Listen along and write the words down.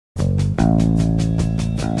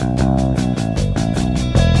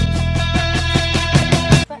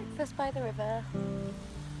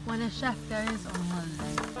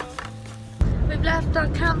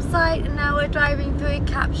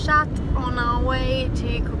sat on our way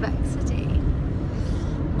to Quebec City.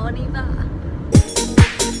 On y va.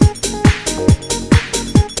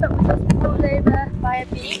 We just pulled over by a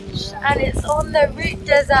beach and it's on the Route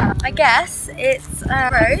des Arts. I guess it's a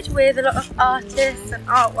road with a lot of artists and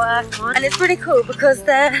artwork on, and it's really cool because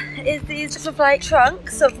there is these sort of like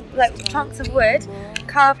trunks of wood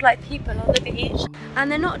carved like people on the beach,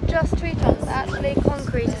 and they're not just tree trunks, they're actually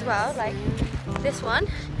concrete as well. Like this one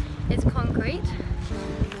is concrete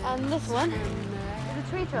and this one is a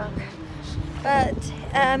tree trunk, but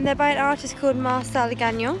they're by an artist called Marcel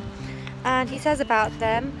Gagnon. And he says about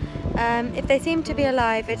them, if they seem to be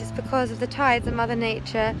alive, it is because of the tides of Mother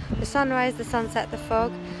Nature, the sunrise, the sunset, the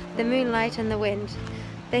fog, the moonlight and the wind.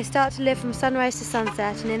 They start to live from sunrise to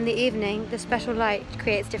sunset, and in the evening, the special light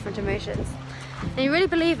creates different emotions. And you really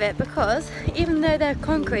believe it because even though they're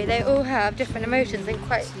concrete, they all have different emotions and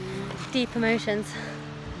quite deep emotions,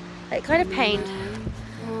 like kind of pain.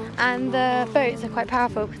 And the boats are quite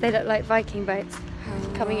powerful because they look like Viking boats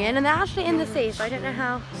coming in, and they're actually in the sea, so I don't know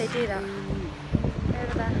how they do that.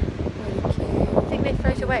 Over there. I think they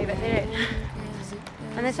float away, but they don't.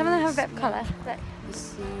 And then some of them have a bit of colour. Look.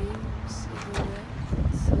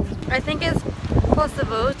 I think it's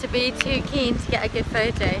possible to be too keen to get a good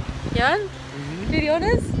photo. Jan, do the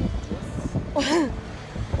honours?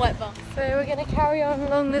 Whatever. So we're going to carry on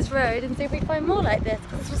along this road and see if we find more like this,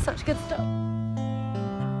 because this was such good stuff.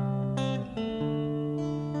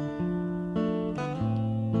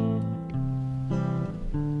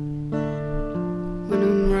 When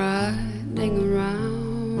I'm riding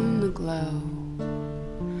around the globe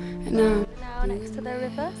and I'm now next to the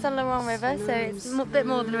river, Saint Laurent River, so it's a bit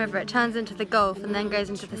more than a river, it turns into the Gulf and then goes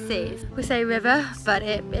into the sea. We say river, but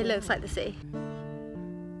it looks like the sea.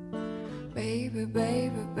 baby,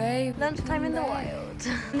 baby, baby. Lunchtime in the wild.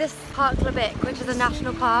 This Park Le Bic, which is a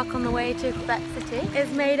national park on the way to Quebec City, is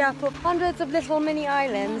made up of hundreds of little mini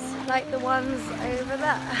islands like the ones over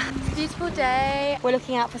there. It's a beautiful day. We're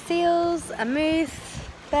looking out for seals, a moose,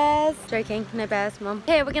 bears. Joking, no bears, mum.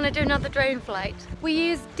 Here we're gonna do another drone flight. We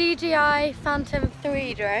use DJI Phantom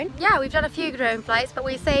 3 drone. Yeah, we've done a few drone flights, but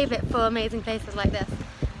we save it for amazing places like this.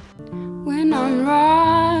 When I'm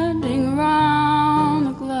riding around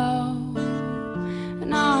the globe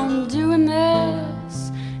and I'm doing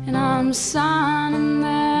this and I'm signing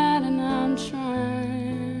that and I'm trying.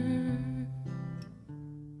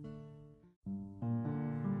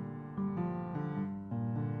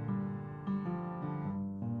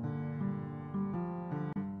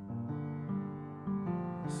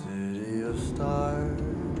 City of stars,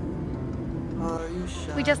 are you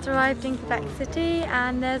shining? We just arrived in Quebec City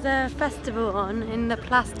and there's a festival on in the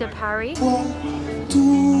Place de Paris.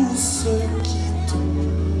 Tout ce qui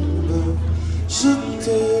tombe, je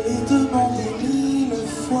te l'ai demandé 1000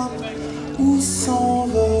 fois, où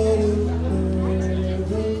s'envole.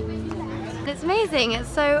 It's amazing, it's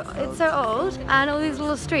so old, and all these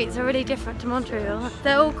little streets are really different to Montreal.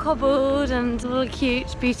 They're all cobbled and little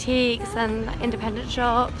cute boutiques and independent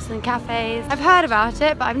shops and cafes. I've heard about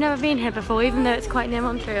it, but I've never been here before, even though it's quite near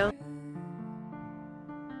Montreal.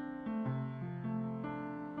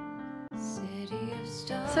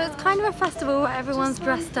 So it's kind of a festival where everyone's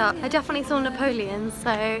dressed up. I definitely saw Napoleon,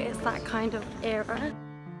 so it's that kind of era.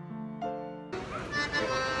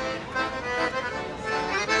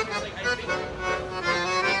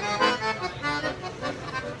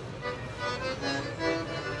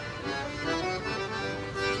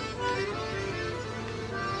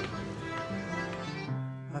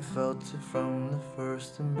 I felt it from the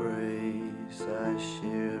first embrace I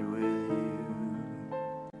shared with you.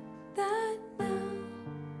 That now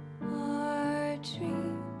our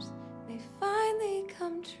dreams may finally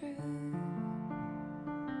come true.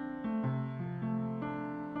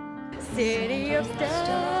 City of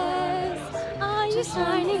stars, are you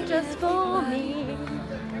shining just for me?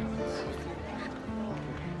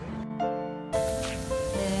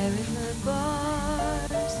 There in the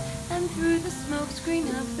bars and through the smoke screen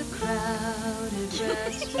of the crowded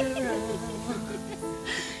restaurant.